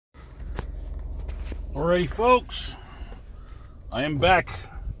Alrighty, folks, I am back.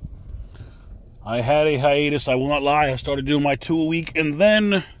 I had a hiatus, I will not lie. I started doing my 2 a week, and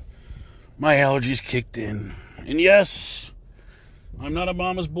then my allergies kicked in. And yes, I'm not a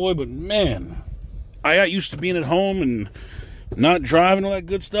mama's boy, but man, I got used to being at home and not driving, all that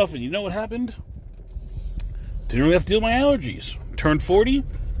good stuff, and you know what happened? Didn't really have to deal with my allergies. Turned 40,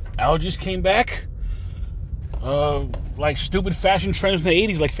 allergies came back, like stupid fashion trends in the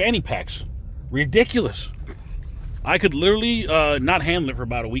 80s, like fanny packs. Ridiculous. I could literally not handle it for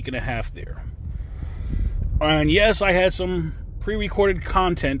about a week and a half there. And yes, I had some pre-recorded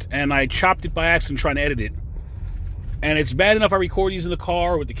content, and I chopped it by accident trying to edit it. And it's bad enough I record these in the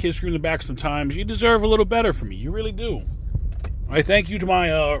car with the kids screaming in the back sometimes. You deserve a little better from me. You really do. I thank you to my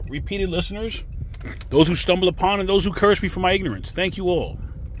repeated listeners, those who stumble upon and those who curse me for my ignorance. Thank you all.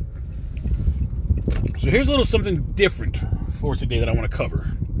 So here's a little something different for today that I want to cover.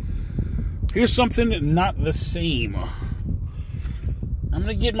 Here's something not the same. I'm going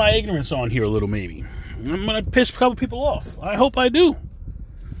to get my ignorance on here a little, maybe. I'm going to piss a couple people off. I hope I do.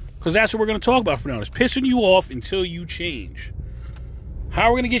 Because that's what we're going to talk about for now, is pissing you off until you change. How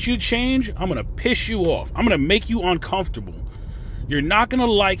are we going to get you to change? I'm going to piss you off. I'm going to make you uncomfortable. You're not going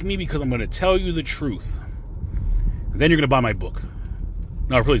to like me because I'm going to tell you the truth. And then you're going to buy my book.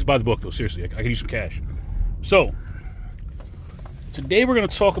 No, please, buy the book, though. Seriously, I can use some cash. So, today we're going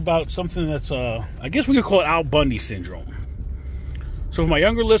to talk about something that's, I guess we could call it Al Bundy syndrome. So for my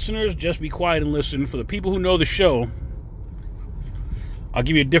younger listeners, just be quiet and listen. For the people who know the show, I'll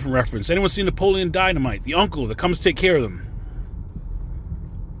give you a different reference. Anyone seen Napoleon Dynamite? The uncle that comes to take care of them.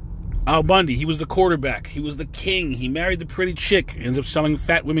 Al Bundy, he was the quarterback. He was the king. He married the pretty chick. Ends up selling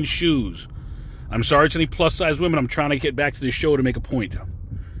fat women's shoes. I'm sorry to any plus-size women. I'm trying to get back to this show to make a point.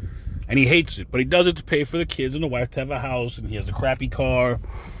 And he hates it, but he does it to pay for the kids and the wife to have a house, and he has a crappy car.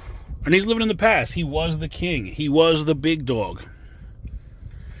 And he's living in the past. He was the king. He was the big dog.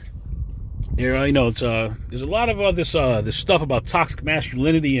 Yeah, I know it's there's a lot of this stuff about toxic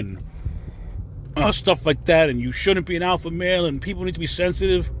masculinity and stuff like that, and you shouldn't be an alpha male, and people need to be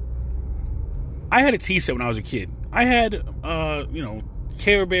sensitive. I had a tea set when I was a kid. I had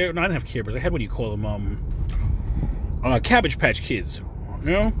Care Bear. No, I didn't have Care Bears. I had, what do you call them? Cabbage Patch Kids.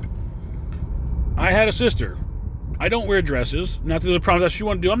 You know. I had a sister. I don't wear dresses. Not that there's a problem. That's what you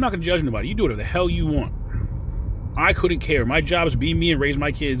want to do. I'm not going to judge nobody. You do whatever the hell you want. I couldn't care. My job is to be me and raise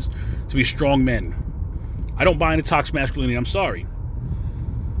my kids to be strong men. I don't buy into toxic masculinity. I'm sorry.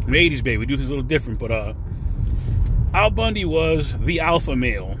 I'm 80s, baby. We do things a little different. But Al Bundy was the alpha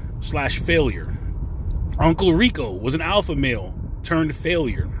male / failure. Uncle Rico was an alpha male turned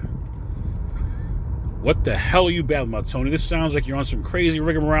failure. What the hell are you babbling about, Tony? This sounds like you're on some crazy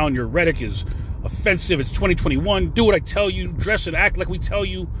rigmarole and your rhetoric is offensive. It's 2021. Do what I tell you. Dress and act like we tell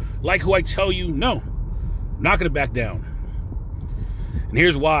you. Like who I tell you. No. I'm not going to back down. And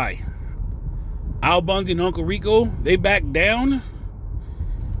here's why. Al Bundy and Uncle Rico, they backed down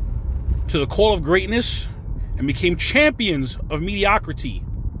to the call of greatness and became champions of mediocrity.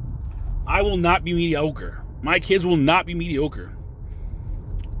 I will not be mediocre. My kids will not be mediocre.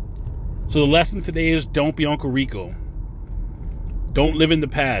 So the lesson today is don't be Uncle Rico. Don't live in the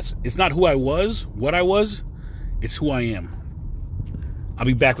past. It's not who I was, what I was. It's who I am. I'll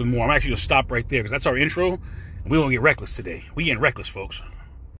be back with more. I'm actually going to stop right there because that's our intro. And we're going to get reckless today. We getting reckless, folks.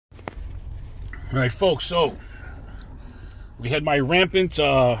 All right, folks. So we had my rampant,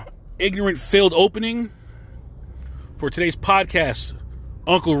 ignorant-filled opening for today's podcast.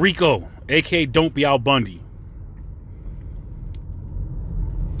 Uncle Rico, a.k.a. Don't Be Al Bundy.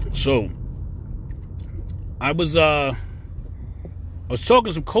 So I was talking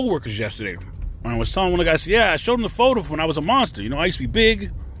to some coworkers yesterday, and I was telling one of the guys, I showed them the photo from when I was a monster. I used to be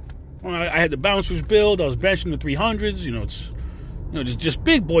big. I had the bouncers build. I was benching the 300s. It's just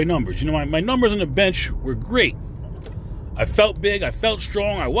big boy numbers. My numbers on the bench were great. I felt big. I felt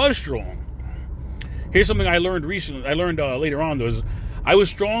strong. I was strong. Here's something I learned recently. I learned later on, though, is I was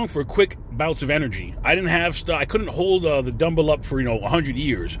strong for quick bouts of energy. I didn't have stuff. I couldn't hold the dumbbell up for 100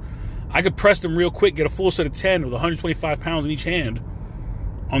 years. I could press them real quick, get a full set of 10 with 125 pounds in each hand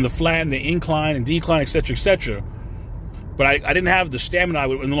on the flat and the incline and decline, etc., etc. But I didn't have the stamina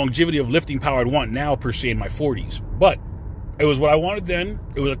and the longevity of lifting power I'd want now, per se, in my 40s. But it was what I wanted then.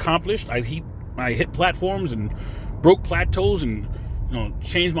 It was accomplished. I hit platforms and broke plateaus and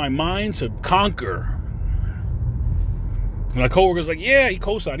changed my mind to conquer. And my coworker's like, yeah, he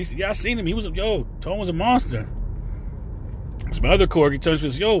co-signed. He said, I seen him. He was Tone was a monster. So my other coworker turns to me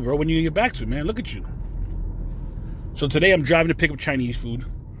and says, bro, when you get back to it, man, look at you. So today I'm driving to pick up Chinese food.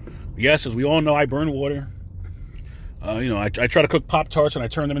 Yes, as we all know, I burn water. I try to cook Pop-Tarts and I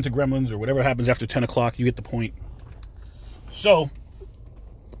turn them into Gremlins or whatever happens after 10 o'clock. You get the point. So,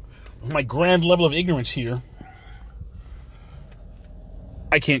 my grand level of ignorance here,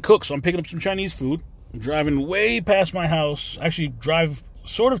 I can't cook, so I'm picking up some Chinese food. I'm driving way past my house. Actually, drive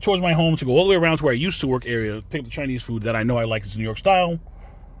sort of towards my home to go all the way around to where I used to work area, pick up the Chinese food that I know I like. It's New York style.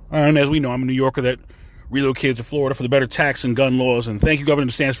 And as we know, I'm a New Yorker that relocated to Florida for the better tax and gun laws. And thank you, Governor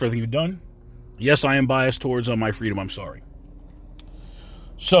DeSantis, for everything you've done. Yes, I am biased towards my freedom. I'm sorry.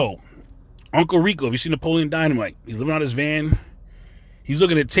 So, Uncle Rico, have you seen Napoleon Dynamite? He's living out his van. He's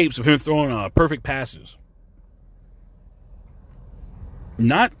looking at tapes of him throwing perfect passes.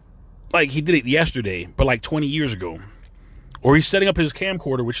 Not like he did it yesterday, but like 20 years ago. Or he's setting up his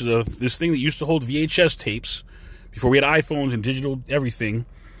camcorder, which is this thing that used to hold VHS tapes before we had iPhones and digital everything.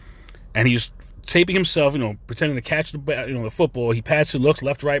 And he's taping himself, pretending to catch the football. He passes, looks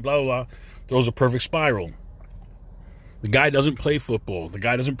left, right, blah, blah, blah, throws a perfect spiral. The guy doesn't play football. The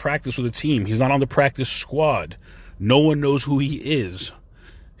guy doesn't practice with a team. He's not on the practice squad. No one knows who he is.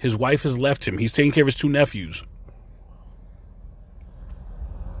 His wife has left him. He's taking care of his 2 nephews.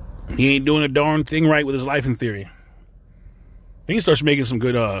 He ain't doing a darn thing right with his life, in theory. I think he starts making some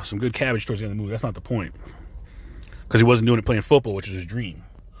good cabbage towards the end of the movie. That's not the point. Because he wasn't doing it playing football, which is his dream.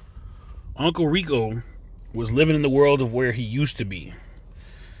 Uncle Rico was living in the world of where he used to be.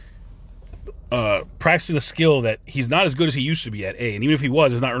 Practicing a skill that he's not as good as he used to be at, A. And even if he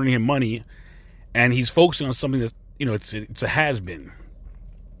was, it's not earning him money. And he's focusing on something that, it's a has-been.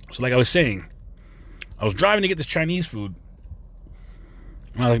 So like I was saying, I was driving to get this Chinese food.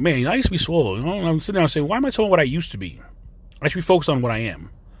 And I was like, man, I used to be swole. And I'm sitting there and saying, why am I talking what I used to be? I should be focused on what I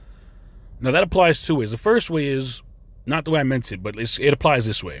am. Now, that applies 2 ways. The first way is not the way I meant it, but it applies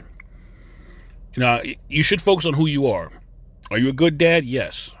this way. You should focus on who you are. Are you a good dad?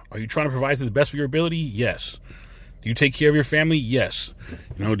 Yes. Are you trying to provide to the best of your ability? Yes. Do you take care of your family? Yes.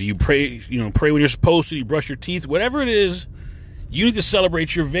 Do you pray, pray when you're supposed to? Do you brush your teeth? Whatever it is, you need to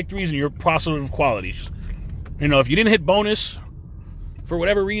celebrate your victories and your positive qualities. If you didn't hit bonus for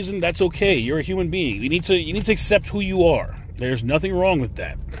whatever reason, that's okay. You're a human being. You need to accept who you are. There's nothing wrong with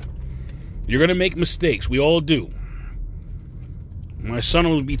that. You're going to make mistakes. We all do. My son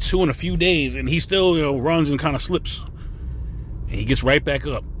will be 2 in a few days, and he still, runs and kind of slips. And he gets right back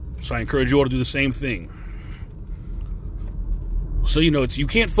up. So I encourage you all to do the same thing. So, you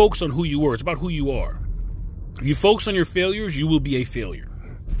can't focus on who you were. It's about who you are. If you focus on your failures, you will be a failure.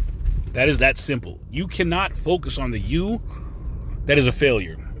 That is that simple. You cannot focus on the you that is a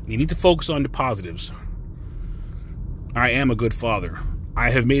failure. You need to focus on the positives. I am a good father. I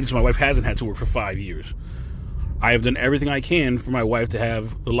have made it so my wife hasn't had to work for 5 years. I have done everything I can for my wife to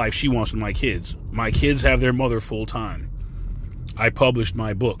have the life she wants with my kids. My kids have their mother full time. I published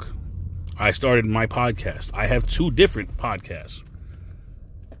my book. I started my podcast. I have 2 different podcasts.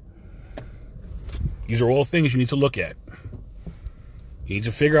 These are all things you need to look at. You need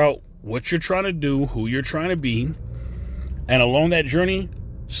to figure out what you're trying to do, who you're trying to be, and along that journey,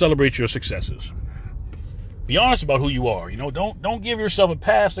 celebrate your successes. Be honest about who you are. Don't give yourself a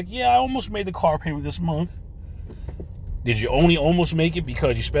pass like, yeah, I almost made the car payment this month. Did you only almost make it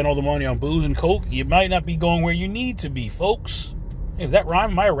because you spent all the money on booze and coke? You might not be going where you need to be, folks. Hey, does that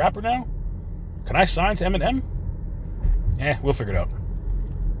rhyme? Am I a rapper now? Can I sign to Eminem? We'll figure it out.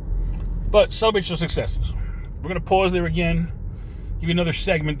 But celebrate your successes. We're going to pause there again. Give you another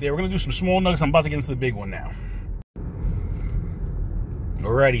segment there. We're going to do some small nuggets. I'm about to get into the big one now.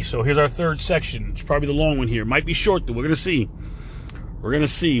 Alrighty, so here's our third section. It's probably the long one here. Might be short, though. We're going to see.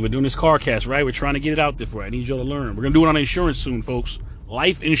 We're doing this car cast, right? We're trying to get it out there for you. I need y'all to learn. We're going to do it on insurance soon, folks.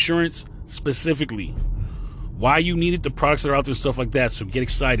 Life insurance specifically. Why you need it, the products that are out there and stuff like that. So get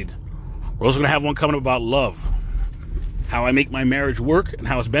excited. We're also going to have one coming up about love. How I make my marriage work and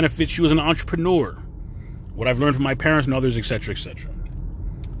how it benefits you as an entrepreneur. What I've learned from my parents and others, etc., etc.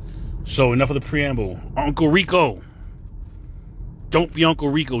 So enough of the preamble. Uncle Rico. Don't be Uncle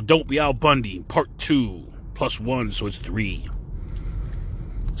Rico. Don't be Al Bundy. Part 2 + 1, so it's 3.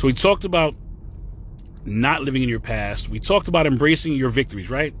 So we talked about not living in your past. We talked about embracing your victories,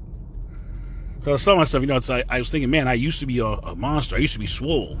 right? So I was telling myself, I was thinking, man, I used to be a monster. I used to be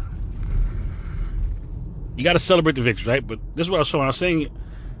swole. You got to celebrate the victories, right? But this is what I was saying. I was saying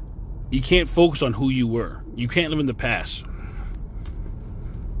you can't focus on who you were. You can't live in the past.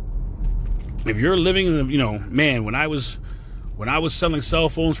 If you're living in the, man, when I was selling cell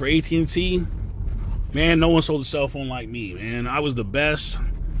phones for AT&T, man, no one sold a cell phone like me, man. I was the best.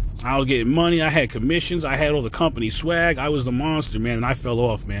 I was getting money. I had commissions. I had all the company swag. I was the monster, man, and I fell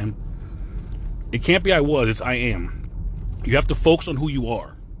off, man. It can't be I was. It's I am. You have to focus on who you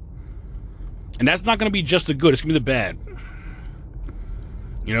are. And that's not going to be just the good. It's going to be the bad.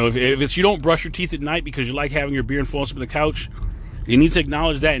 You know, if it's you don't brush your teeth at night because you like having your beer and falling asleep on the couch, you need to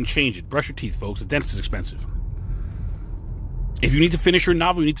acknowledge that and change it. Brush your teeth, folks. The dentist is expensive. If you need to finish your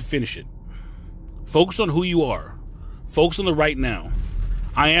novel, you need to finish it. Focus on who you are. Focus on the right now.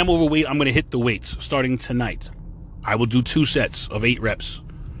 I am overweight. I'm going to hit the weights starting tonight. I will do 2 sets of 8 reps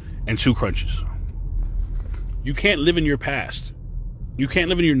and 2 crunches. You can't live in your past. You can't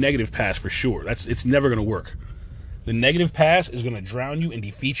live in your negative past for sure. It's never going to work. The negative past is going to drown you and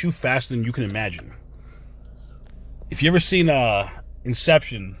defeat you faster than you can imagine. If you ever seen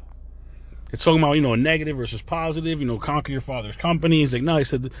Inception, it's talking about, a negative versus positive, conquer your father's company. He's like, no, he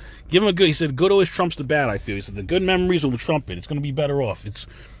said, give him a good. He said, good always trumps the bad, I feel. He said, the good memories will trump it. It's going to be better off. We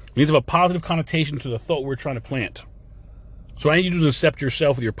need to have a positive connotation to the thought we're trying to plant. So I need you to accept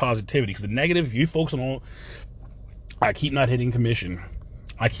yourself with your positivity. Because the negative, you focus on all, I keep not hitting commission.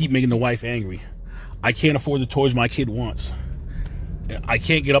 I keep making the wife angry. I can't afford the toys my kid wants. I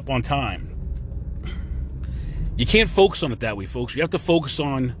can't get up on time. You can't focus on it that way, folks. You have to focus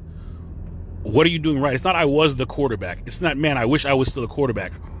on what are you doing right. It's not I was the quarterback. It's not, man, I wish I was still a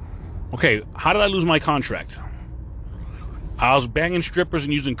quarterback. Okay, how did I lose my contract? I was banging strippers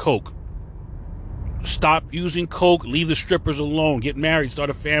and using coke. Stop using coke. Leave the strippers alone. Get married.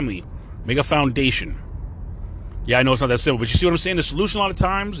 Start a family. Make a foundation. Yeah, I know it's not that simple, but you see what I'm saying? The solution a lot of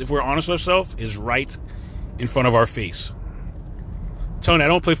times, if we're honest with ourselves, is right in front of our face. I'm telling you, I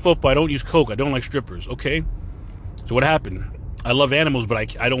don't play football. I don't use coke. I don't like strippers. Okay? So what happened? I love animals,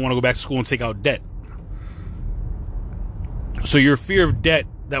 but I don't want to go back to school and take out debt. So your fear of debt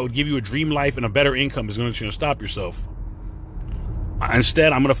that would give you a dream life and a better income is going to stop yourself.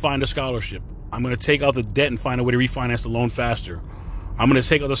 Instead, I'm going to find a scholarship. I'm going to take out the debt and find a way to refinance the loan faster. I'm going to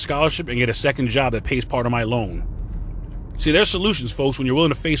take out the scholarship and get a second job that pays part of my loan. See, there's solutions, folks, when you're willing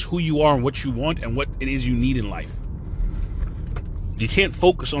to face who you are and what you want and what it is you need in life. You can't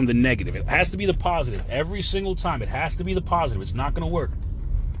focus on the negative. It has to be the positive. Every single time, it has to be the positive. It's not going to work.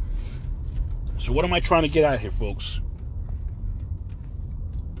 So what am I trying to get at here, folks?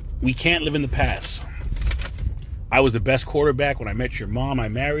 We can't live in the past. I was the best quarterback when I met your mom. I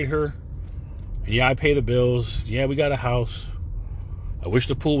married her. And yeah, I pay the bills. Yeah, we got a house. I wish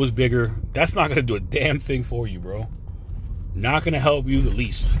the pool was bigger. That's not going to do a damn thing for you, bro. Not going to help you the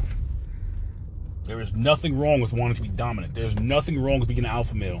least. There is nothing wrong with wanting to be dominant. There's nothing wrong with being an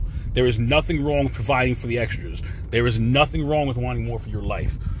alpha male. There is nothing wrong with providing for the extras. There is nothing wrong with wanting more for your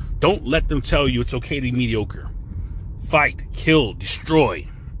life. Don't let them tell you it's okay to be mediocre. Fight, kill, destroy,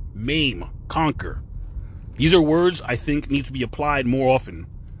 maim, conquer. These are words I think need to be applied more often.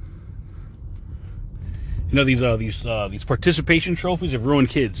 These participation trophies have ruined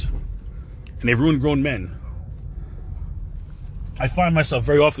kids, and they've ruined grown men. I find myself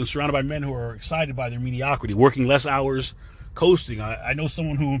very often surrounded by men who are excited by their mediocrity, working less hours, coasting. I know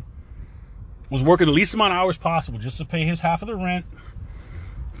someone who was working the least amount of hours possible just to pay his half of the rent,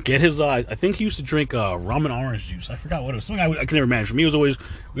 get his, I think he used to drink rum and orange juice. I forgot what it was. Something I could never manage. For me, we always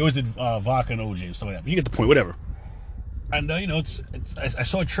did vodka and OJ and stuff like that. But you get the point, whatever. And, I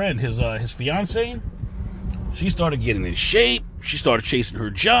saw a trend. His fiance, she started getting in shape. She started chasing her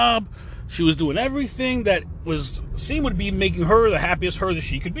job. She was doing everything that seemed to be making her the happiest her that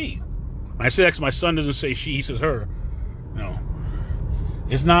she could be. When I say that, 'cause my son doesn't say she, he says her. No.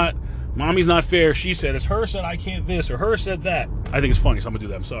 It's not, mommy's not fair. She said, it's her said I can't this, or her said that. I think it's funny, so I'm going to do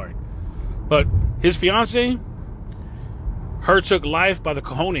that. I'm sorry. But his fiance, her took life by the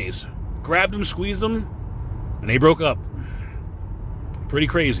cojones. Grabbed him, squeezed him, and they broke up. Pretty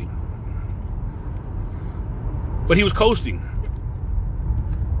crazy. But he was coasting.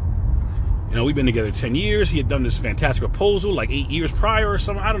 We've been together 10 years. He had done this fantastic proposal like 8 years prior or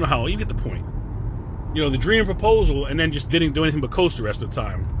something. I don't know how. You get the point. The dream proposal, and then just didn't do anything but coast the rest of the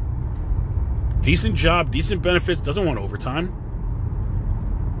time. Decent job, decent benefits, doesn't want overtime.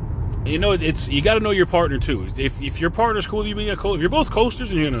 And you got to know your partner too. If your partner's cool with you being a coast, if you're both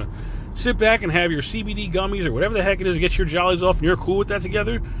coasters and you're going to sit back and have your CBD gummies or whatever the heck it is to get your jollies off and you're cool with that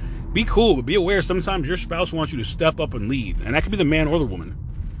together, be cool, but be aware sometimes your spouse wants you to step up and lead. And that could be the man or the woman.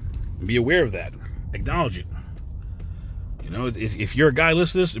 Be aware of that. Acknowledge it. If you're a guy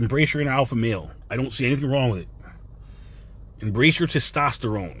listening to this, embrace your inner alpha male. I don't see anything wrong with it. Embrace your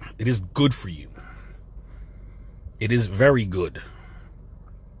testosterone. It is good for you. It is very good.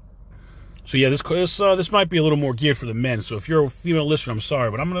 So yeah, this might be a little more geared for the men. So if you're a female listener, I'm sorry,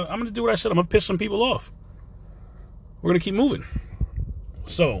 but I'm gonna do what I said. I'm gonna piss some people off. We're gonna keep moving.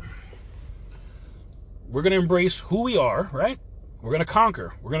 So we're gonna embrace who we are, right? We're going to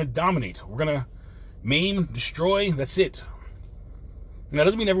conquer. We're going to dominate. We're going to maim, destroy. That's it. And that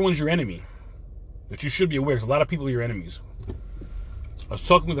doesn't mean everyone's your enemy. But you should be aware, because a lot of people are your enemies. I was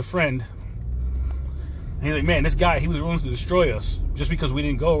talking with a friend, and he's like, man, this guy, he was willing to destroy us just because we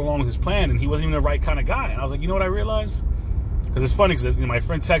didn't go along with his plan, and he wasn't even the right kind of guy. And I was like, you know what I realized? Because it's funny, because my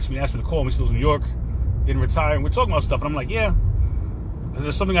friend texted me, asked me to call him. He still lives in New York, didn't retire, and we're talking about stuff, and I'm like, yeah.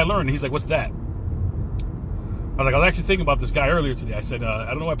 There's something I learned. And he's like, what's that? I was actually thinking about this guy earlier today. I said, I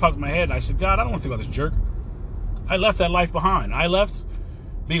don't know why it popped in my head. And I said, God, I don't want to think about this jerk. I left that life behind. I left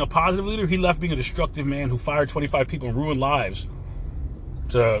being a positive leader. He left being a destructive man who fired 25 people and ruined lives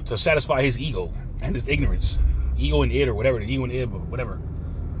to satisfy his ego and his ignorance. Ego and id, or whatever. Ego and id, whatever.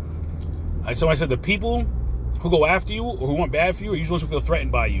 So I said, the people who go after you or who want bad for you are usually ones who feel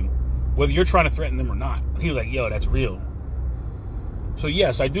threatened by you, whether you're trying to threaten them or not. And he was like, yo, that's real. So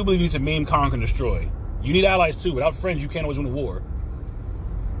yes, I do believe you need to maim, conquer, and destroy. You need allies too. Without friends, you can't always win a war.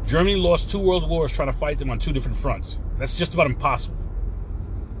 Germany lost 2 world wars trying to fight them on 2 different fronts. That's just about impossible.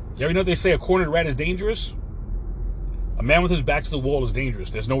 You ever know they say a cornered rat is dangerous? A man with his back to the wall is dangerous.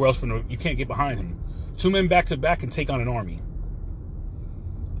 There's nowhere else you can't get behind him. 2 men back to back can take on an army.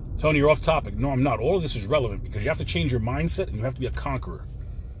 Tony, you're off topic. No, I'm not. All of this is relevant because you have to change your mindset and you have to be a conqueror.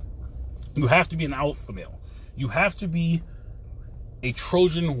 You have to be an alpha male. You have to be a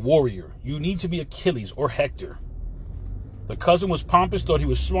Trojan warrior. You need to be Achilles or Hector. The cousin was pompous, thought he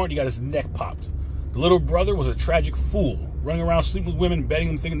was smart, and he got his neck popped. The little brother was a tragic fool, running around sleeping with women, betting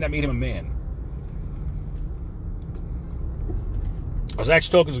them, thinking that made him a man. I was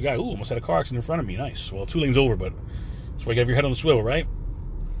actually talking to a guy who almost had a car accident in front of me. Nice. Well, 2 lanes over, but that's why you have your head on the swivel, right?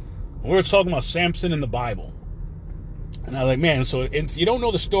 We were talking about Samson in the Bible. And I was like, man, so you don't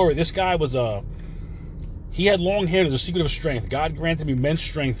know the story. This guy was he had long hair. There's a secret of his strength. God granted him immense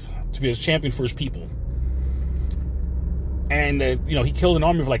strength to be his champion for his people. And, he killed an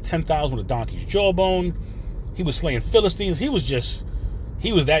army of like 10,000 with a donkey's jawbone. He was slaying Philistines. He was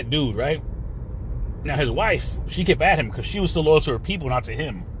that dude, right? Now, his wife, she kept at him because she was still loyal to her people, not to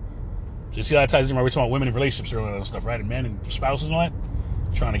him. So you see how that ties in, right? We're talking about women in relationships and stuff, right? And men and spouses and all that.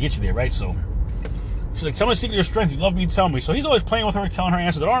 Trying to get you there, right? So she's like, tell me the secret of your strength. You love me, tell me. So he's always playing with her, telling her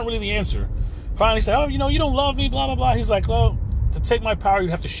answers that aren't really the answer. Finally, he said, oh, you don't love me, blah, blah, blah. He's like, well, to take my power,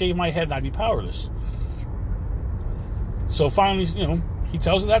 you'd have to shave my head and I'd be powerless. So finally, he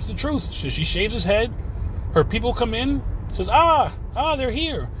tells her that's the truth. So she shaves his head. Her people come in, says, they're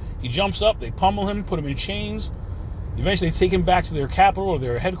here. He jumps up, they pummel him, put him in chains. Eventually, they take him back to their capital or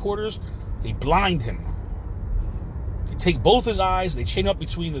their headquarters. They blind him. They take both his eyes, they chain up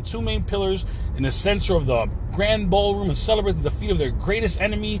between the 2 main pillars in the center of the grand ballroom and celebrate the defeat of their greatest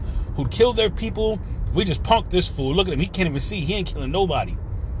enemy who'd killed their people. We just punked this fool. Look at him. He can't even see. He ain't killing nobody.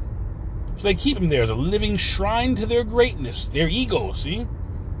 So they keep him there as a living shrine to their greatness, their ego, see?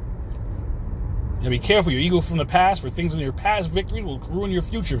 Now be careful, your ego from the past, for things in your past victories will ruin your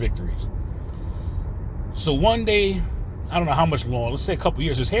future victories. So one day, I don't know how much long, let's say a couple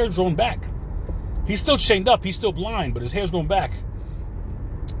years, his hair's grown back. He's still chained up, he's still blind, but his hair's grown back.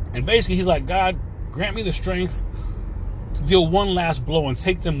 And basically he's like, God, grant me the strength to deal one last blow and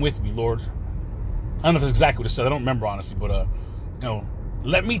take them with me, Lord. I don't know if that's exactly what it said, I don't remember honestly, but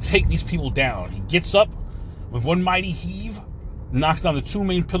let me take these people down. He gets up with one mighty heave, knocks down the 2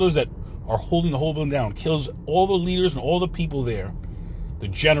 main pillars that are holding the whole building down, kills all the leaders and all the people there, the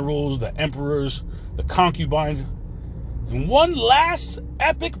generals, the emperors, the concubines. In one last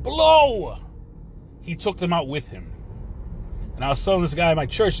epic blow, he took them out with him. And I was telling this guy at my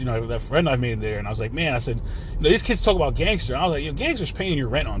church, that friend I made there, and I was like, man, I said, these kids talk about gangster. And I was like, gangster's paying your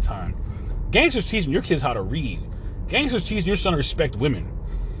rent on time. Gangster's teaching your kids how to read. Gangster's teaching your son to respect women.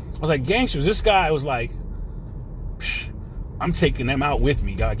 I was like, gangsters, this guy was like, I'm taking them out with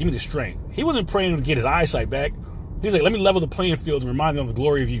me, God. Give me the strength. He wasn't praying to get his eyesight back. He was like, let me level the playing field and remind them of the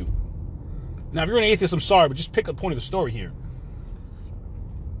glory of you. Now, if you're an atheist, I'm sorry, but just pick up the point of the story here.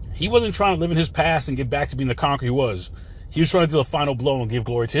 He wasn't trying to live in his past and get back to being the conqueror he was. He was trying to do the final blow and give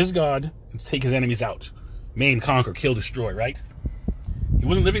glory to his God and to take his enemies out. Maim, conquer, kill, destroy, right? He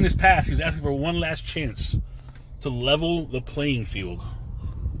wasn't living his past. He was asking for one last chance to level the playing field.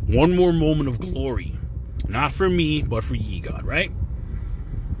 One more moment of glory. Not for me, but for ye, God, right?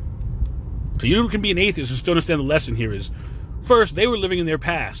 So you can be an atheist and still understand the lesson here is, first, they were living in their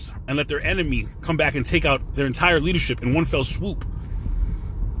past and let their enemy come back and take out their entire leadership in one fell swoop.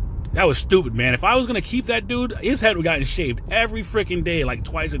 That was stupid, man. If I was going to keep that dude, his head would have gotten shaved every freaking day, like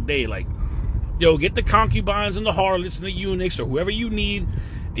twice a day. Like, get the concubines and the harlots and the eunuchs or whoever you need,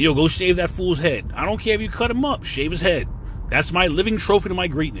 and go shave that fool's head. I don't care if you cut him up. Shave his head. That's my living trophy to my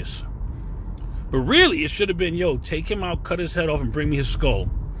greatness. But really, it should have been, take him out, cut his head off, and bring me his skull.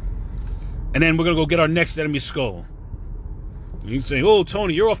 And then we're going to go get our next enemy's skull. You say, oh,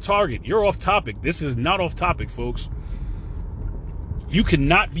 Tony, you're off target. You're off topic. This is not off topic, folks. You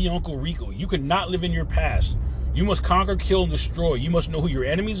cannot be Uncle Rico. You cannot live in your past. You must conquer, kill, and destroy. You must know who your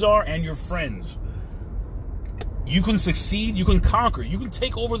enemies are and your friends. You can succeed. You can conquer. You can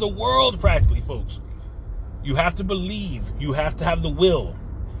take over the world practically, folks. You have to believe. You have to have the will.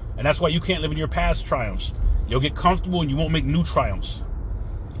 And that's why you can't live in your past triumphs. You'll get comfortable and you won't make new triumphs.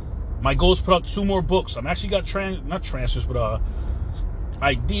 My goal is to put out 2 more books. I'm actually got not transfers, but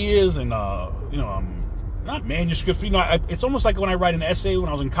ideas and not manuscripts. It's almost like when I write an essay when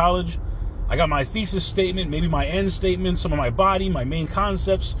I was in college. I got my thesis statement, maybe my end statement, some of my body, my main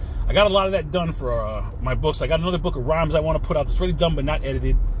concepts. I got a lot of that done for my books. I got another book of rhymes I want to put out that's already done but not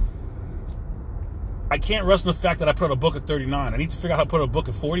edited. I can't rest in the fact that I put out a book at 39. I need to figure out how to put out a book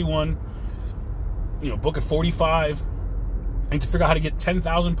at 41, book at 45. I need to figure out how to get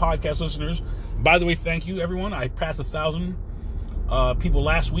 10,000 podcast listeners. By the way, thank you, everyone. I passed 1,000 people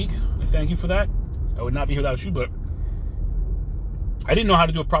last week. I thank you for that. I would not be here without you, but I didn't know how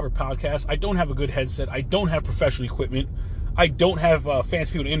to do a proper podcast. I don't have a good headset. I don't have professional equipment. I don't have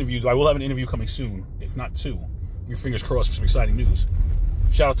fancy people to interview, though I will have an interview coming soon, if not 2. Your fingers crossed for some exciting news.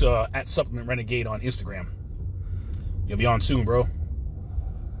 Shout out to at Supplement Renegade on Instagram. You'll be on soon, bro.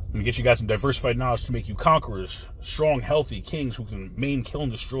 I'm going to get you guys some diversified knowledge to make you conquerors, strong, healthy kings who can maim, kill,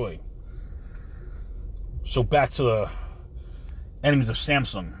 and destroy. So back to the enemies of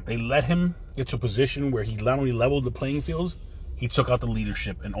Samsung. They let him get to a position where he not only leveled the playing field, he took out the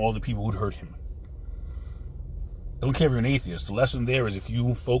leadership and all the people who'd hurt him. I don't care if you're an atheist. The lesson there is if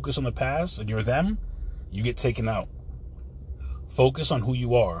you focus on the past and you're them, you get taken out. Focus on who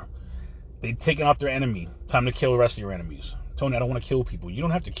you are. They've taken out their enemy. Time to kill the rest of your enemies. Tony, I don't want to kill people. You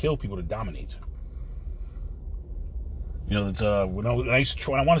don't have to kill people to dominate. When I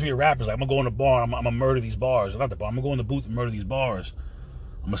wanted to be a rapper, I'm going to go in the bar, I'm going to murder these bars. Not the bar, I'm going to go in the booth and murder these bars.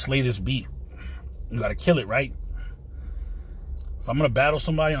 I'm going to slay this beat. You got to kill it, right? If I'm going to battle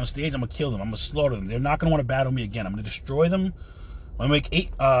somebody on stage, I'm going to kill them. I'm going to slaughter them. They're not going to want to battle me again. I'm going to destroy them. I'm going to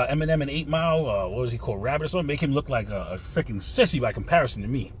make Eminem and 8 Mile, what was he called, Rabbit or something, make him look like a freaking sissy by comparison to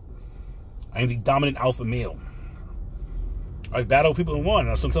me. I am the dominant alpha male. I've battled people and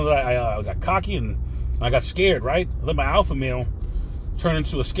won. Sometimes I got cocky and I got scared, right? I let my alpha male turn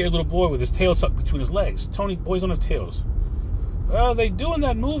into a scared little boy with his tail tucked between his legs. Tony, boys don't have tails. Well, they do in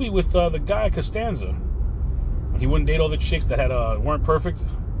that movie with the guy Costanza. He wouldn't date all the chicks that weren't perfect.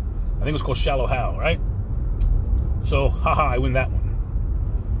 I think it was called Shallow Hal, right? So, I win that one.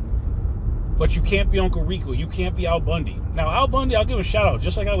 But you can't be Uncle Rico. You can't be Al Bundy. Now, Al Bundy, I'll give him a shout out.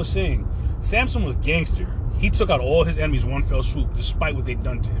 Just like I was saying, Samson was gangster. He took out all his enemies in one fell swoop, despite what they'd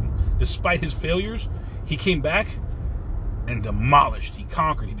done to him. Despite his failures, he came back and demolished. He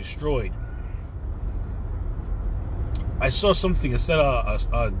conquered. He destroyed. I saw something that said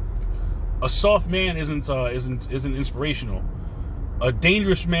a soft man isn't inspirational. A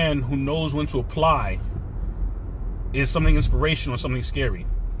dangerous man who knows when to apply is something inspirational, something scary.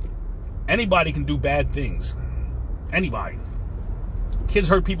 Anybody can do bad things. Anybody. Kids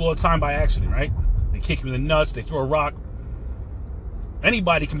hurt people all the time by accident, right? They kick you in the nuts, they throw a rock.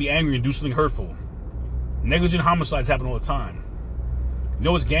 Anybody can be angry and do something hurtful. Negligent homicides happen all the time. You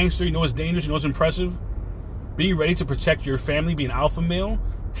know what's gangster? You know what's dangerous? You know what's impressive? Being ready to protect your family, be an alpha male,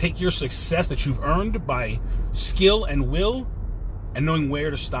 take your success that you've earned by skill and will, and knowing where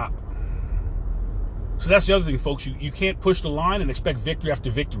to stop. So that's the other thing, folks. You can't push the line and expect victory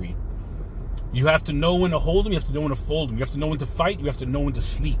after victory. You have to know when to hold them. You have to know when to fold them. You have to know when to fight. You have to know when to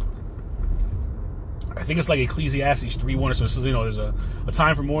sleep. I think it's like Ecclesiastes 3:1. So it says, there's a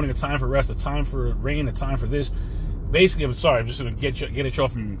time for mourning, a time for rest, a time for rain, a time for this. Basically, I'm just going to get it y'all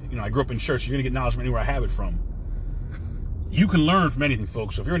from, I grew up in church. You're going to get knowledge from anywhere I have it from. You can learn from anything,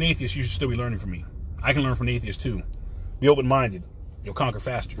 folks. So if you're an atheist, you should still be learning from me. I can learn from an atheist, too. Be open-minded. You'll conquer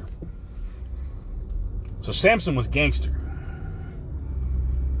faster. So Samson was gangster.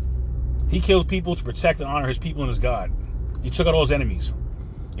 He killed people to protect and honor his people and his God. He took out all his enemies.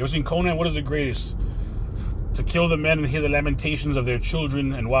 You ever seen Conan? What is the greatest? To kill the men and hear the lamentations of their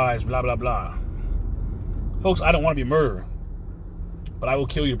children and wives, blah, blah, blah. Folks, I don't want to be a murderer, but I will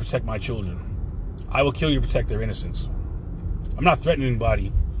kill you to protect my children. I will kill you to protect their innocence. I'm not threatening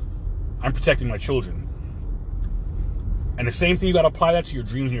anybody. I'm protecting my children. And the same thing, you got to apply that to your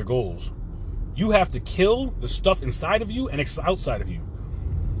dreams and your goals. You have to kill the stuff inside of you and outside of you.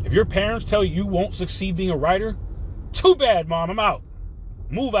 If your parents tell you won't succeed being a writer, too bad, Mom, I'm out.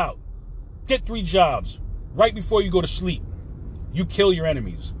 Move out. Get 3 jobs right before you go to sleep. You kill your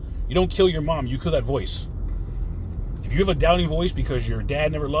enemies. You don't kill your mom. You kill that voice. If you have a doubting voice because your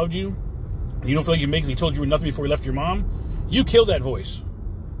dad never loved you, and you don't feel like you make it, he told you were nothing before he left your mom, You kill that voice.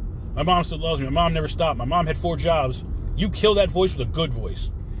 My mom still loves me. My mom never stopped. My mom had 4 jobs. You kill that voice with a good voice.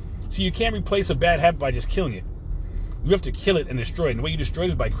 So you can't replace a bad habit by just killing it. You have to kill it and destroy it. And the way you destroy it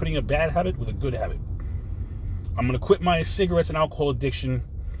is by quitting a bad habit with a good habit. I'm going to quit my cigarettes and alcohol addiction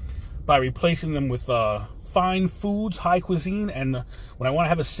by replacing them with fine foods, high cuisine, and when I want to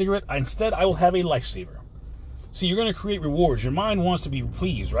have a cigarette, instead I will have a lifesaver. See, you're going to create rewards. Your mind wants to be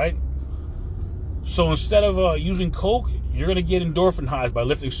pleased, right? So instead of using Coke, you're going to get endorphin highs by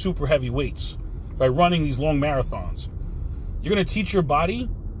lifting super heavy weights, by running these long marathons. You're going to teach your body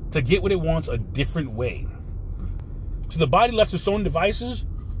to get what it wants a different way. So the body left to its own devices,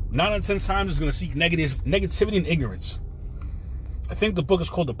 9 out of 10 times is going to seek negativity and ignorance. I think the book is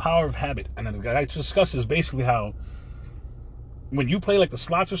called The Power of Habit, and the guy discusses basically how when you play like the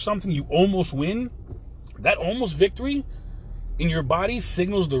slots or something, you almost win. That almost victory in your body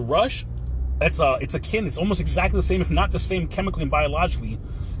signals the rush. It's akin. It's almost exactly the same, if not the same, chemically and biologically,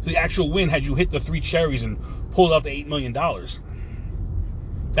 to the actual win had you hit the 3 cherries and pulled out the $8 million.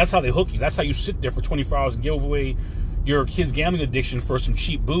 That's how they hook you. That's how you sit there for 24 hours and give away your kid's gambling addiction for some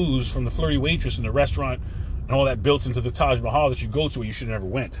cheap booze from the flirty waitress in the restaurant and all that built into the Taj Mahal that you go to where you should have never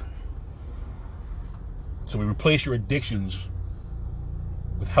went. So we replace your addictions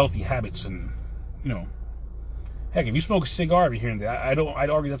with healthy habits, and, heck, if you smoke a cigar every here and there, I'd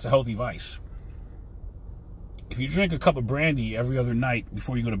argue that's a healthy vice. If you drink a cup of brandy every other night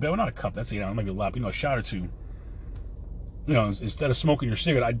before you go to bed, well, not a cup, that's 8 ounces, maybe a lot, a shot or two, instead of smoking your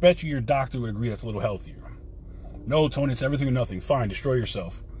cigarette, I'd bet you your doctor would agree that's a little healthier. No, Tony, it's everything or nothing. Fine, destroy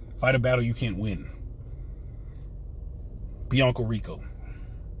yourself. Fight a battle you can't win. Be Uncle Rico.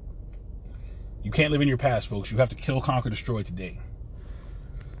 You can't live in your past, folks. You have to kill, conquer, destroy today.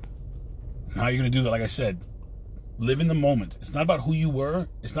 And how are you going to do that? Like I said, live in the moment. It's not about who you were.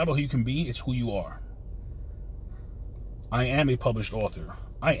 It's not about who you can be. It's who you are. I am a published author.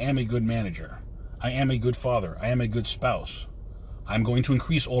 I am a good manager. I am a good father. I am a good spouse. I'm going to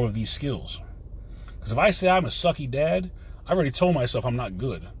increase all of these skills. Because if I say I'm a sucky dad, I've already told myself I'm not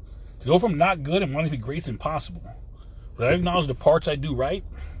good. To go from not good and wanting to be great is impossible. But I acknowledge the parts I do right.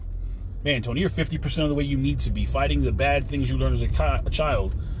 Man, Tony, you're 50% of the way you need to be. Fighting the bad things you learned as a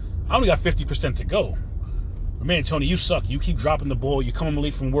child. I only got 50% to go. But man, Tony, you suck. You keep dropping the ball. You come home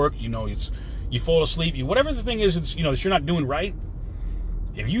late from work. You fall asleep. Whatever the thing is, that you're not doing right.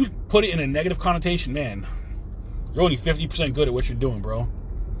 If you put it in a negative connotation, man, you're only 50% good at what you're doing, bro.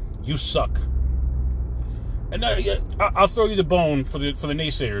 You suck. And I'll throw you the bone for the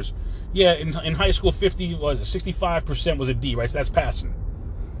naysayers. Yeah, in high school, 65% was a D, right? So that's passing.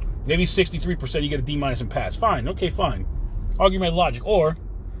 Maybe 63% you get a D minus and pass. Fine, okay, fine. Argue my logic. Or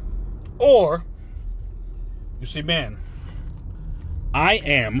you say, man, I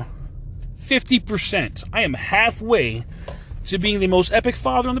am 50%. I am halfway to being the most epic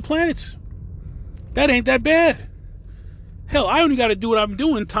father on the planet. That ain't that bad. Hell, I only got to do what I'm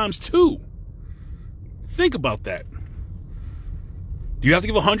doing times 2. Think about that. Do you have to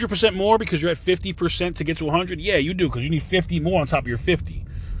give 100% more because you're at 50% to get to 100? Yeah, you do, because you need 50 more on top of your 50.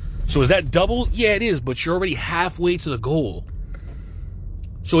 So is that double? Yeah, it is, but you're already halfway to the goal.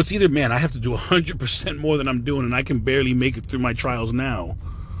 So it's either, man, I have to do 100% more than I'm doing and I can barely make it through my trials now.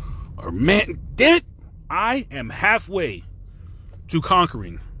 Or, man, damn it, I am halfway to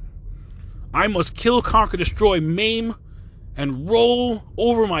conquering. I must kill, conquer, destroy, maim, and roll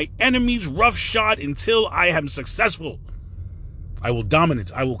over my enemies roughshod until I am successful. I will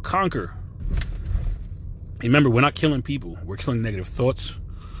dominate. I will conquer. Remember, we're not killing people. We're killing negative thoughts.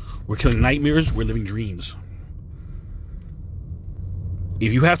 We're killing nightmares. We're living dreams.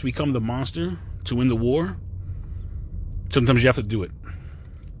 If you have to become the monster to win the war, sometimes you have to do it.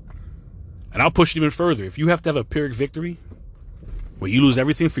 And I'll push it even further. If you have to have a Pyrrhic victory, where you lose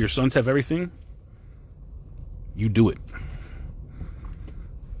everything for your son to have everything, you do it.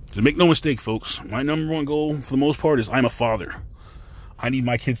 So make no mistake, folks, my number one goal, for the most part, is I'm a father. I need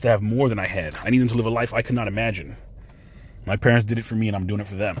my kids to have more than I had. I need them to live a life I could not imagine. My parents did it for me, and I'm doing it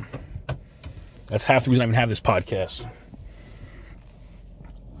for them. That's half the reason I even have this podcast.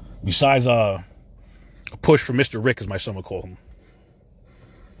 Besides a push for Mr. Rick, as my son would call him.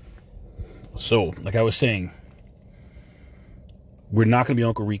 So, like I was saying, we're not going to be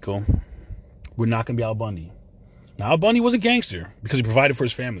Uncle Rico. We're not going to be Al Bundy. Now, Al Bundy was a gangster because he provided for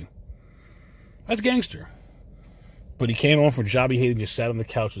his family. That's gangster. But he came home from a job he hated and just sat on the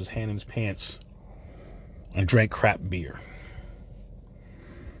couch with his hand in his pants and drank crap beer.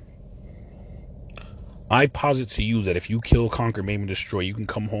 I posit to you that if you kill, conquer, maim, and destroy, you can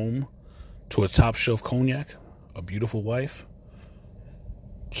come home to a top shelf cognac, a beautiful wife,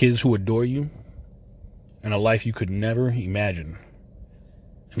 kids who adore you, and a life you could never imagine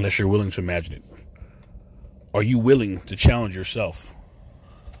unless you're willing to imagine it. Are you willing to challenge yourself?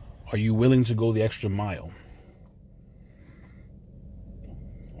 Are you willing to go the extra mile?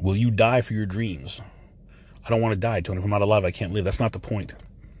 Will you die for your dreams? I don't want to die, Tony. If I'm not alive, I can't live. That's not the point.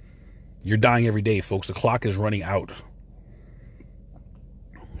 You're dying every day, folks. The clock is running out.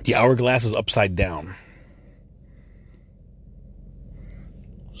 The hourglass is upside down.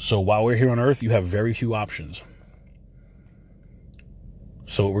 So while we're here on Earth, you have very few options.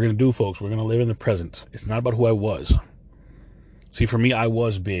 So what we're going to do, folks, we're going to live in the present. It's not about who I was. See, for me, I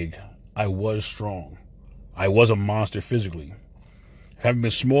was big. I was strong. I was a monster physically. If I haven't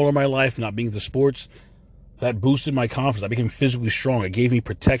been smaller in my life, not being into sports, that boosted my confidence. I became physically strong. It gave me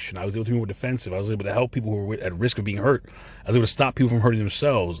protection. I was able to be more defensive. I was able to help people who were at risk of being hurt. I was able to stop people from hurting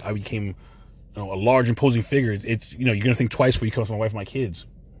themselves. I became, a large, imposing figure. It's you're going to think twice before you come to my wife and my kids.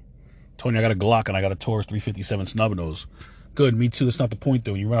 Tony, I got a Glock and I got a Taurus 357 snub nose. Good, me too. That's not the point,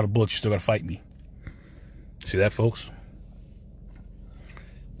 though. You run out of bullets, you still got to fight me. See that, folks?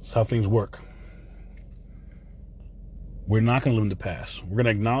 That's how things work. We're not going to live in the past. We're going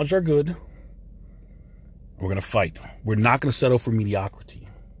to acknowledge our good. We're going to fight. We're not going to settle for mediocrity.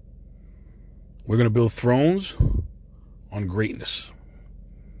 We're going to build thrones on greatness.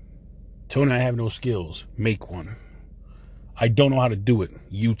 Tony, I have no skills. Make one. I don't know how to do it.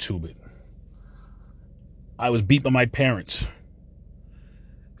 YouTube it. I was beat by my parents.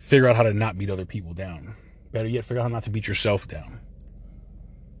 Figure out how to not beat other people down. Better yet, figure out how not to beat yourself down.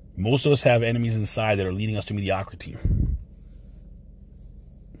 Most of us have enemies inside that are leading us to mediocrity.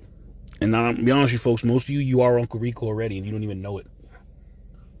 And now, to be honest with you folks, most of you are Uncle Rico already and you don't even know it.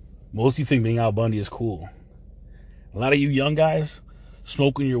 Most of you think being Al Bundy is cool. A lot of you young guys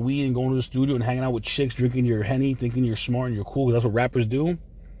smoking your weed and going to the studio and hanging out with chicks, drinking your Henny, thinking you're smart and you're cool because that's what rappers do.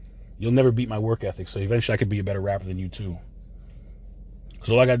 You'll never beat my work ethic, so eventually I could be a better rapper than you too.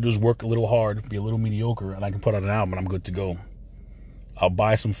 Because all I got to do is work a little hard, be a little mediocre, and I can put out an album and I'm good to go. I'll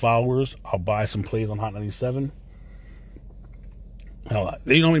buy some followers. I'll buy some plays on Hot 97. Hell,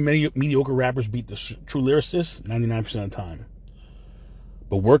 you know how many mediocre rappers beat the true lyricists? 99% of the time.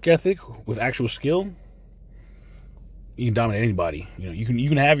 But work ethic with actual skill, you can dominate anybody. You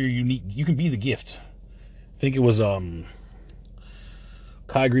can have your unique. You can be the gift. I think it was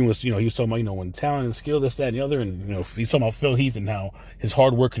Kai Green was, he was talking about, when talent and skill, this, that, and the other. And, he's talking about Phil Heath and how his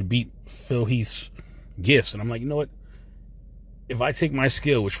hard work could beat Phil Heath's gifts. And I'm like, you know what? If I take my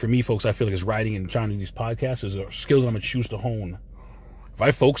skill, which for me, folks, I feel like is writing and trying to do these podcasts, is skills I'm going to choose to hone. If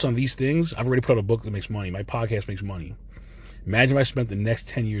I focus on these things, I've already put out a book that makes money. My podcast makes money. Imagine if I spent the next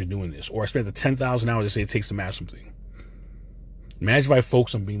 10 years doing this, or I spent the 10,000 hours to say it takes to master something. Imagine if I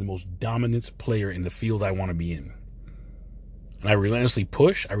focus on being the most dominant player in the field I want to be in. And I relentlessly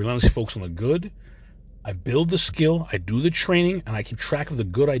push. I relentlessly focus on the good. I build the skill. I do the training. And I keep track of the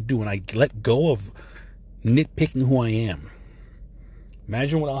good I do. And I let go of nitpicking who I am.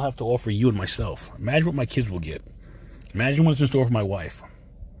 Imagine what I'll have to offer you and myself. Imagine what my kids will get. Imagine what's in store for my wife.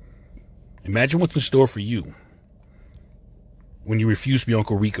 Imagine what's in store for you when you refuse to be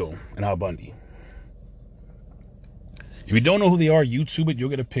Uncle Rico and Al Bundy. If you don't know who they are, YouTube it. You'll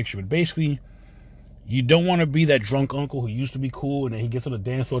get a picture. But basically, you don't want to be that drunk uncle who used to be cool and then he gets on the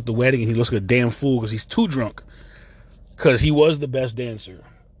dance floor at the wedding and he looks like a damn fool because he's too drunk. Because he was the best dancer.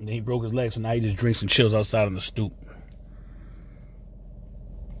 And then he broke his leg, so now he just drinks and chills outside on the stoop.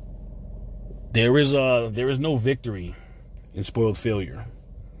 There is no victory in spoiled failure.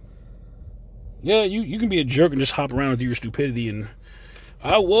 Yeah, you can be a jerk and just hop around and do your stupidity and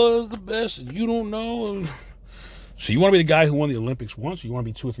I was the best, you don't know. So you want to be the guy who won the Olympics once, or you want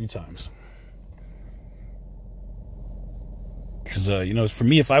to be 2 or 3 times? Because, for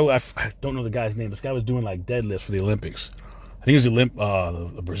me, if I don't know the guy's name, this guy was doing like deadlifts for the Olympics. I think he was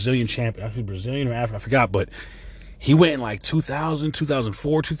the Brazilian champion. Actually, Brazilian or African, I forgot. But he went in like 2000,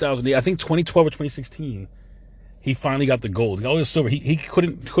 2004, 2008. I think 2012 or 2016. He finally got the gold. He got all the silver. He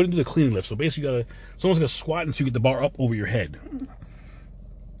couldn't do the clean lift. So basically, someone's gonna squat until you get the bar up over your head.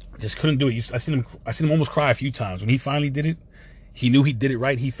 Just couldn't do it. I seen him almost cry a few times. When he finally did it, he knew he did it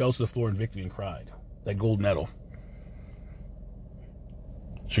right. He fell to the floor in victory and cried. That gold medal.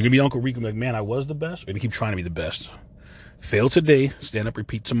 So you're gonna be Uncle Rico and be like, man, I was the best. Or you're gonna keep trying to be the best. Fail today, stand up,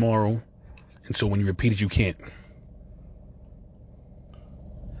 repeat tomorrow. Until when you repeat it, you can't.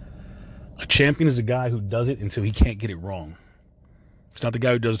 A champion is a guy who does it until he can't get it wrong. It's not the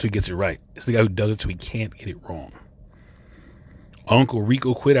guy who does it until he gets it right. It's the guy who does it until he can't get it wrong. Uncle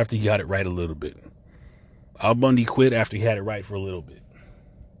Rico quit after he got it right a little bit. Al Bundy quit after he had it right for a little bit.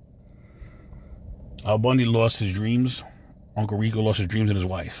 Al Bundy lost his dreams. Uncle Rico lost his dreams and his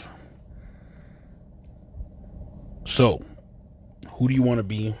wife. So, who do you want to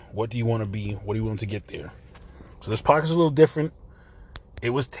be? What do you want to be? What are you willing to get there? So this podcast is a little different. It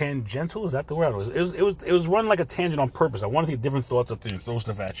was tangential. Is that the word? It was run like a tangent on purpose. I wanted to get different thoughts up there and throw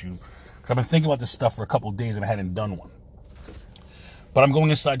stuff at you because I've been thinking about this stuff for a couple of days and I hadn't done one. But I'm going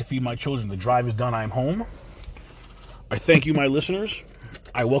inside to feed my children. The drive is done. I'm home. I thank you, my listeners.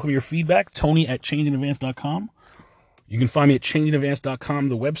 I welcome your feedback. Tony@changeinadvance.com. You can find me at changeinadvance.com,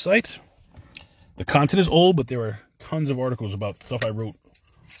 the website. The content is old, but there are tons of articles about stuff I wrote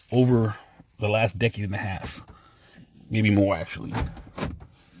over the last decade and a half. Maybe more, actually.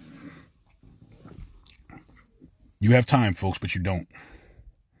 You have time, folks, but you don't.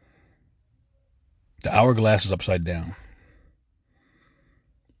 The hourglass is upside down.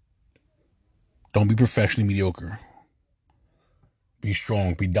 Don't be professionally mediocre. Be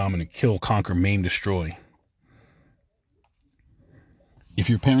strong, be dominant, kill, conquer, maim, destroy. If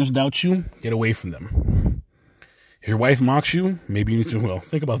your parents doubt you, get away from them. If your wife mocks you, maybe you need to,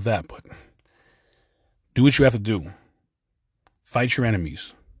 think about that, but do what you have to do. Fight your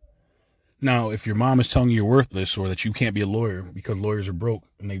enemies. Now, if your mom is telling you you're worthless or that you can't be a lawyer because lawyers are broke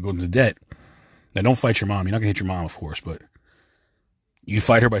and they go into debt, now don't fight your mom. You're not going to hit your mom, of course, but you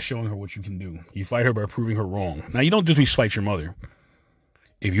fight her by showing her what you can do. You fight her by proving her wrong. Now, you don't just spite your mother.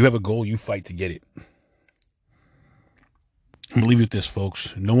 If you have a goal, you fight to get it. I'm going to leave you with this,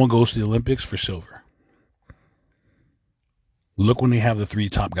 folks. No one goes to the Olympics for silver. Look when they have the 3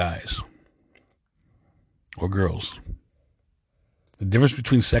 top guys or girls. The difference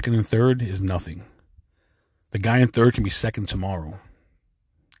between second and third is nothing. The guy in third can be second tomorrow.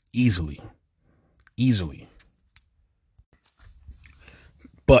 Easily.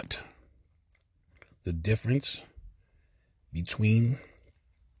 But the difference between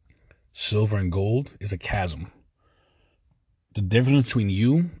silver and gold is a chasm. The difference between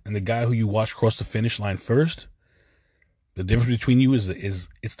you and the guy who you watched cross the finish line first, the difference between you is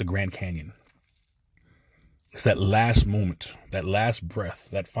it's the Grand Canyon. It's that last moment, that last breath,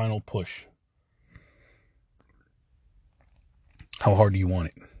 that final push. How hard do you want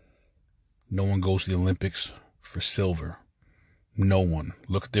it? No one goes to the Olympics for silver. No one.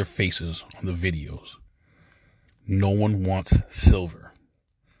 Look at their faces on the videos. No one wants silver.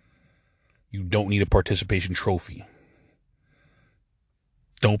 You don't need a participation trophy.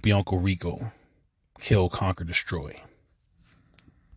 Don't be Uncle Rico. Kill, conquer, destroy.